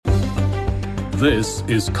This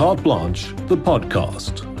is Carte Blanche, the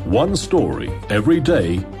podcast. One story every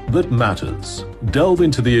day that matters. Delve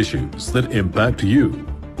into the issues that impact you,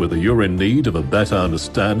 whether you're in need of a better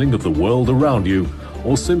understanding of the world around you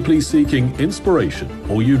or simply seeking inspiration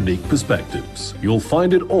or unique perspectives. You'll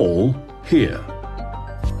find it all here.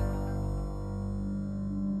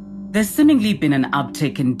 There's seemingly been an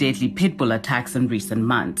uptick in deadly pit bull attacks in recent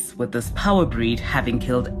months, with this power breed having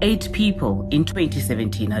killed 8 people in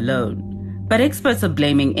 2017 alone. But experts are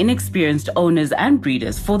blaming inexperienced owners and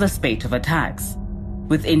breeders for the spate of attacks,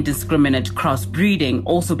 with indiscriminate crossbreeding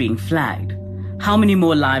also being flagged. How many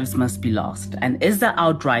more lives must be lost, and is the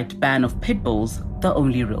outright ban of pit bulls the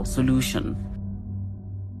only real solution?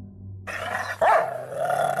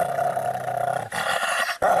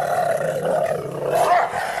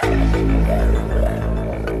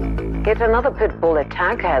 Yet another pit bull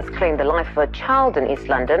attack has claimed the life of a child in East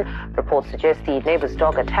London. Reports suggest the neighbour's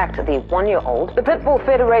dog attacked the 1-year-old. The Pit Bull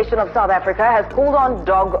Federation of South Africa has called on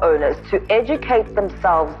dog owners to educate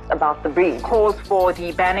themselves about the breed. Calls for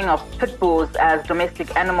the banning of pit bulls as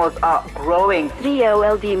domestic animals are growing.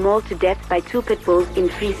 3-year-old mauled to death by 2 pit bulls in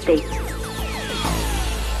Free State.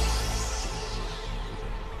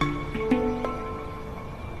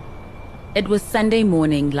 It was Sunday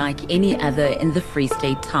morning like any other in the Free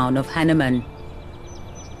State town of Hanneman.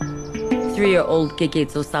 3-year-old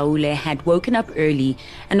Geketso Saule had woken up early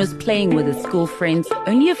and was playing with his school friends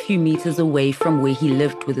only a few meters away from where he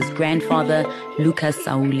lived with his grandfather, Lucas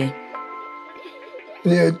Saule.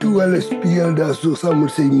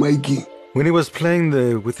 When he was playing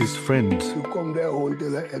there with his friend,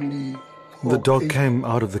 the dog came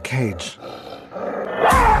out of the cage.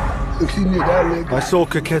 I saw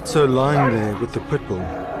Geketso lying there with the pit bull.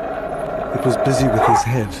 It was busy with his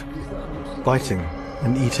head, biting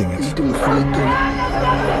and eating it.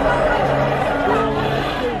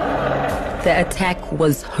 The attack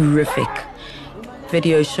was horrific.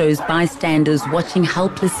 Video shows bystanders watching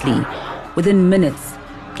helplessly. Within minutes,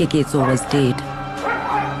 Geketso was dead.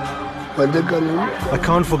 I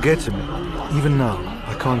can't forget him. Even now,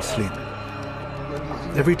 I can't sleep.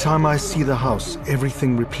 Every time I see the house,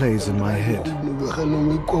 everything replays in my head.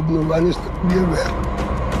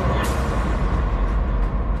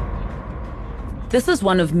 This is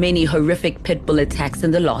one of many horrific pit bull attacks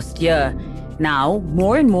in the last year. Now,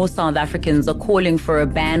 more and more South Africans are calling for a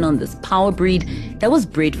ban on this power breed that was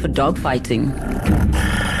bred for dogfighting.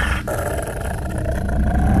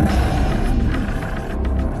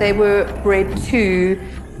 They were bred to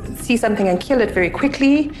see something and kill it very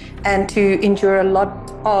quickly and to endure a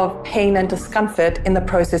lot of pain and discomfort in the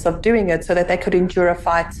process of doing it so that they could endure a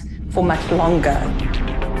fight for much longer.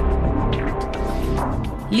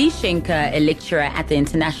 Lee Schenker, a lecturer at the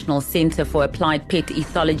International Center for Applied Pet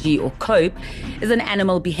Ethology, or COPE, is an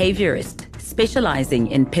animal behaviorist specializing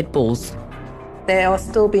in pit bulls. They are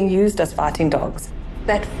still being used as fighting dogs.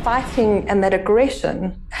 That fighting and that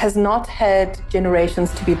aggression has not had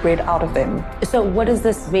generations to be bred out of them. So what does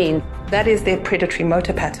this mean? That is their predatory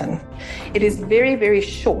motor pattern. It is very, very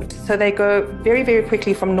short. So they go very, very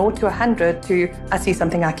quickly from 0 to 100 to, I see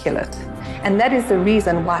something, I kill it. And that is the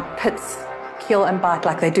reason why pits kill and bite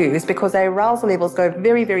like they do, is because their arousal levels go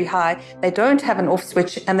very, very high. They don't have an off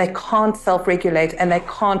switch and they can't self-regulate and they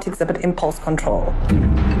can't exhibit impulse control.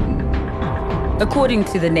 According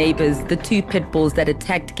to the neighbors, the 2 pit bulls that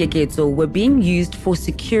attacked Geketso were being used for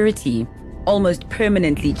security, almost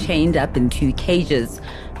permanently chained up in 2 cages.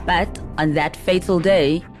 But on that fatal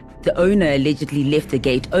day, the owner allegedly left the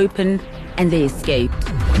gate open and they escaped.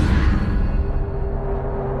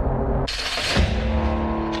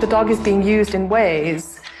 The dog is being used in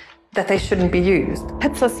ways that they shouldn't be used.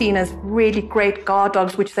 Pits are seen as really great guard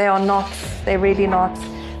dogs, which they are not. They're really not.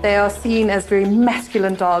 They are seen as very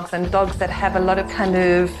masculine dogs and dogs that have a lot of kind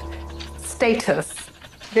of status.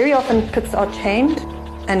 Very often pits are chained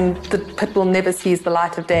and the pit bull never sees the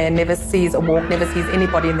light of day, never sees a walk, never sees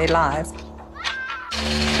anybody in their lives.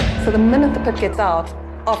 So the minute the pit gets out,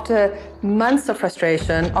 after months of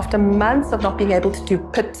frustration, after months of not being able to do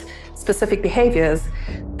pit-specific behaviors,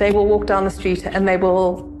 they will walk down the street and they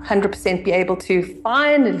will 100% be able to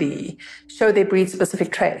finally show their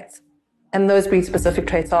breed-specific traits. And those breed-specific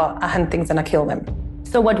traits are, I hunt things and I kill them.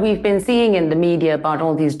 So what we've been seeing in the media about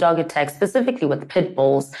all these dog attacks, specifically with pit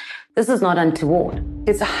bulls, this is not untoward.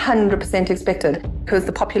 It's 100% expected because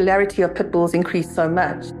the popularity of pit bulls increased so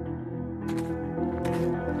much.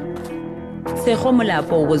 Sekgo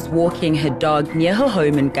Molapo was walking her dog near her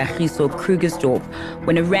home in Kagiso, Krugersdorp,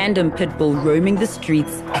 when a random pit bull roaming the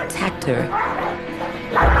streets attacked her.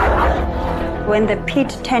 When the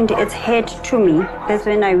pit turned its head to me, that's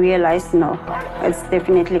when I realized, no, it's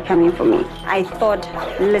definitely coming for me. I thought,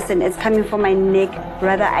 listen, it's coming for my neck,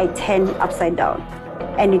 rather I turn upside down.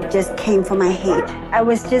 And it just came for my head. I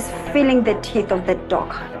was just feeling the teeth of that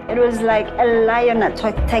dog. It was like a lion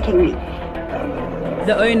attacking me.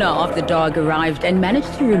 The owner of the dog arrived and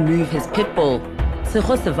managed to remove his pit bull.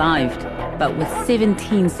 Tshego survived, but with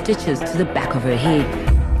 17 stitches to the back of her head.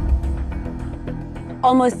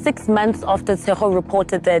 Almost 6 months after Tshego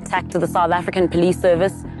reported the attack to the South African Police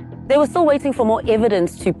Service, they were still waiting for more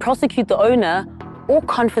evidence to prosecute the owner or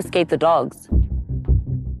confiscate the dogs.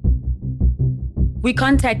 We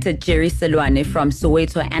contacted Jerry Seloane from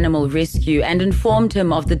Soweto Animal Rescue and informed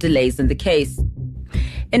him of the delays in the case.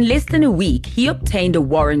 In less than a week, he obtained a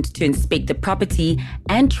warrant to inspect the property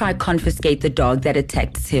and try confiscate the dog that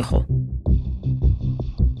attacked Tshego.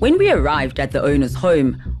 When we arrived at the owner's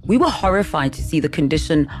home, we were horrified to see the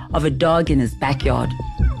condition of a dog in his backyard.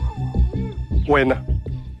 When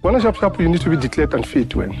one is up, you need to be declared unfit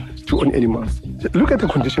to own animals. Look at the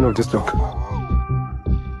condition of this dog.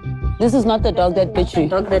 This is not the dog that bit you.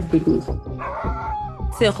 Dog that bit me.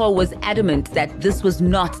 Tshego was adamant that this was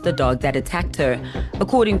not the dog that attacked her.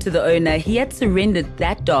 According to the owner, he had surrendered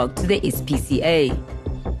that dog to the SPCA.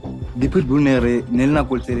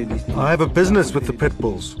 I have a business with the pit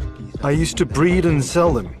bulls. I used to breed and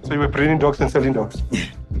sell them. So you were breeding dogs and selling dogs?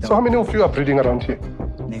 So how many of you are breeding around here?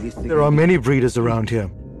 There are many breeders around here.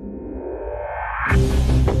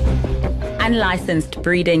 Unlicensed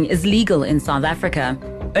breeding is legal in South Africa.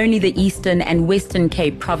 Only the Eastern and Western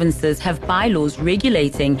Cape provinces have bylaws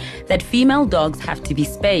regulating that female dogs have to be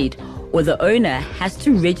spayed or the owner has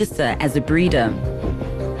to register as a breeder.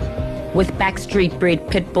 With backstreet bred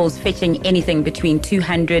pit bulls fetching anything between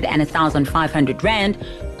 200 and 1,500 rand,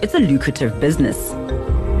 it's a lucrative business.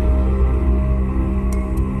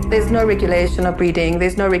 There's no regulation of breeding.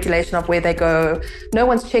 There's no regulation of where they go. No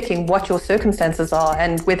one's checking what your circumstances are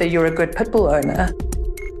and whether you're a good pit bull owner.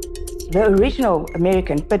 The original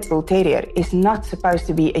American Pit Bull Terrier is not supposed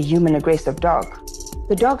to be a human aggressive dog.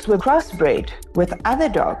 The dogs were crossbred with other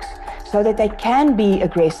dogs so that they can be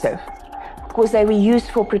aggressive because they were used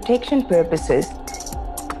for protection purposes.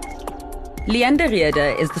 Leander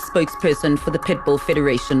Rieder is the spokesperson for the Pit Bull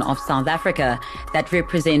Federation of South Africa that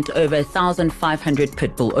represent over 1,500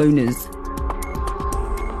 pit bull owners.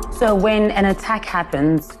 So when an attack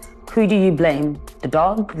happens, who do you blame? The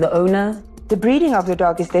dog, the owner? The breeding of the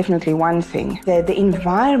dog is definitely one thing. The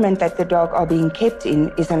environment that the dog are being kept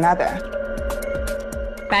in is another.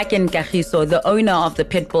 Back in Kagiso, the owner of the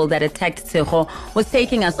pit bull that attacked Tshego was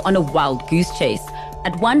taking us on a wild goose chase.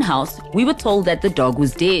 At one house, we were told that the dog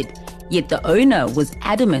was dead. Yet the owner was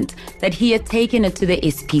adamant that he had taken it to the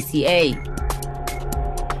SPCA.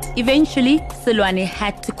 Eventually, Seloane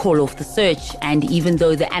had to call off the search, and even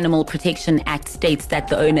though the Animal Protection Act states that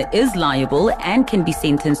the owner is liable and can be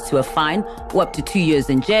sentenced to a fine or up to 2 years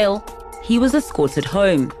in jail, he was escorted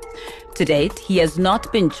home. To date, he has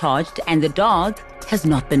not been charged and the dog has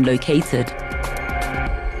not been located.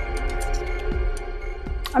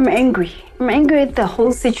 I'm angry. I'm angry at the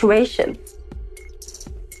whole situation.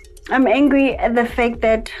 I'm angry at the fact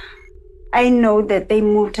that I know that they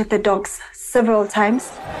moved the dogs several times.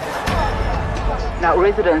 Now,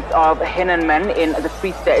 residents of Hennenman in the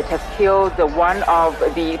Free State have killed one of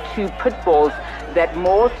the two pit bulls that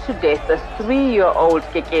mauled to death a 3-year-old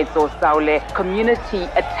Keketso Saule community.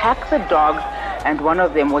 Attacked the dogs, and one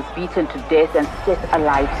of them was beaten to death and set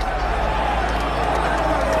alight.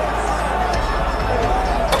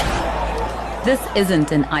 This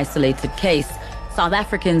isn't an isolated case. South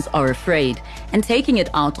Africans are afraid and taking it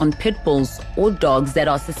out on pit bulls or dogs that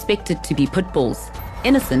are suspected to be pit bulls,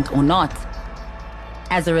 innocent or not.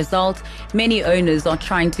 As a result, many owners are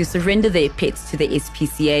trying to surrender their pets to the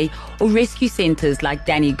SPCA or rescue centers like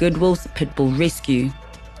Danny Goodwill's Pit Bull Rescue.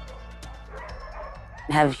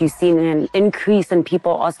 Have you seen an increase in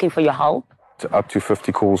people asking for your help? Up to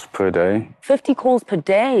 50 calls per day. 50 calls per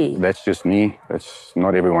day? That's just me. That's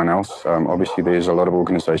not everyone else. Obviously, there's a lot of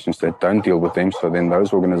organizations that don't deal with them, so then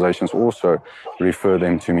those organizations also refer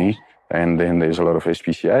them to me. And then there's a lot of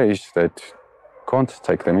SPCAs that can't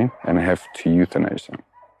take them in and have to euthanize them.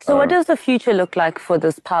 So what does the future look like for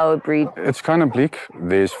this power breed? It's kind of bleak.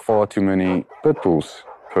 There's far too many pit bulls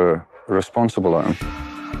per responsible owner.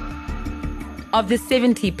 Of the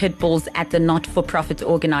 70 pit bulls at the not-for-profit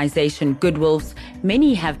organization Goodwolves,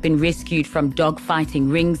 many have been rescued from dog-fighting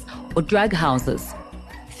rings or drug houses.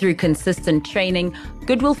 Through consistent training,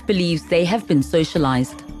 Goodwolf believes they have been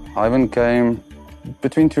socialized. Ivan came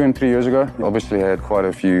between 2 and 3 years ago. Obviously, I had quite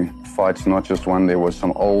a few fights, not just one. There was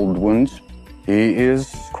some old wounds. He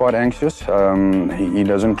is quite anxious. He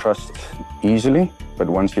doesn't trust easily, but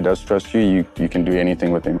once he does trust you, you can do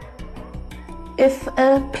anything with him. If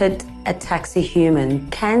a pit attacks a human,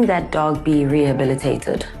 can that dog be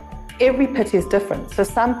rehabilitated? Every pit is different. So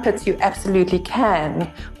some pits you absolutely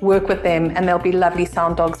can work with them and they'll be lovely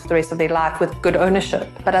sound dogs for the rest of their life with good ownership,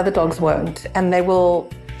 but other dogs won't, and they will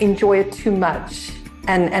enjoy it too much.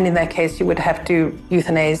 And in that case, you would have to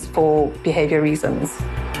euthanize for behavior reasons.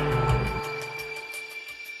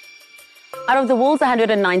 Out of the world's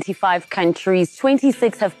 195 countries,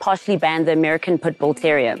 26 have partially banned the American Pit Bull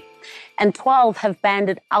Terrier, and 12 have banned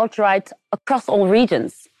it outright across all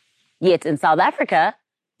regions. Yet in South Africa,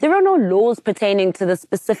 there are no laws pertaining to the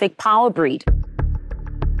specific power breed.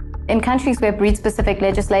 In countries where breed-specific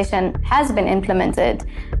legislation has been implemented,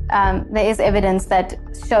 there is evidence that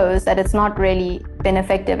shows that it's not really been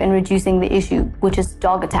effective in reducing the issue, which is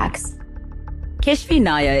dog attacks. Keshvi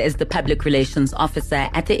Naya is the Public Relations Officer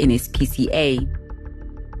at the NSPCA.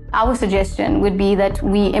 Our suggestion would be that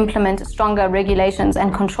we implement stronger regulations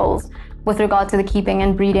and controls with regard to the keeping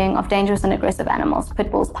and breeding of dangerous and aggressive animals,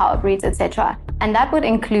 pit bulls, power breeds, etc. And that would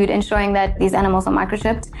include ensuring that these animals are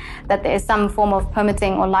microchipped, that there is some form of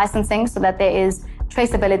permitting or licensing so that there is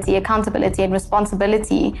traceability, accountability, and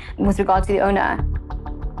responsibility with regard to the owner.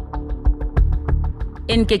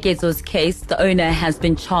 In Keketso's case, the owner has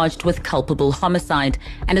been charged with culpable homicide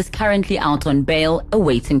and is currently out on bail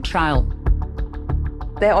awaiting trial.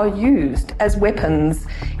 They are used as weapons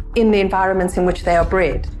in the environments in which they are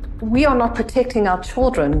bred. We are not protecting our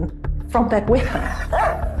children from that weapon.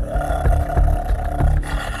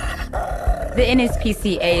 The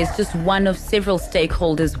NSPCA is just one of several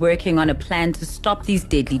stakeholders working on a plan to stop these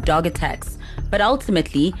deadly dog attacks. But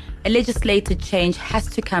ultimately, a legislated change has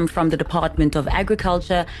to come from the Department of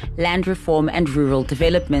Agriculture, Land Reform and Rural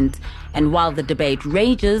Development. And while the debate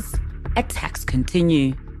rages, attacks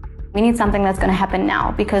continue. We need something that's going to happen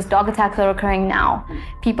now because dog attacks are occurring now.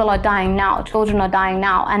 People are dying now. Children are dying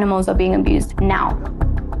now. Animals are being abused now.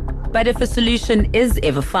 But if a solution is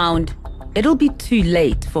ever found, it'll be too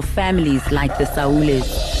late for families like the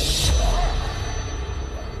Saules.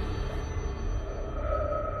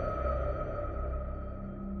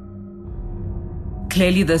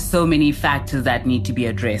 Clearly, there's so many factors that need to be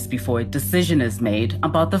addressed before a decision is made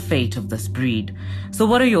about the fate of this breed. So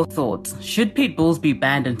what are your thoughts? Should pit bulls be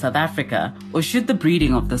banned in South Africa, or should the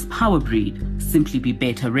breeding of this power breed simply be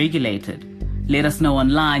better regulated? Let us know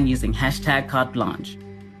online using #CarteBlanche.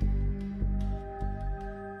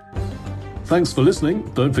 Thanks for listening.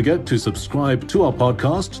 Don't forget to subscribe to our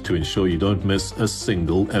podcast to ensure you don't miss a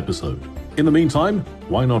single episode. In the meantime,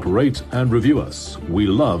 why not rate and review us? We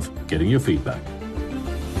love getting your feedback.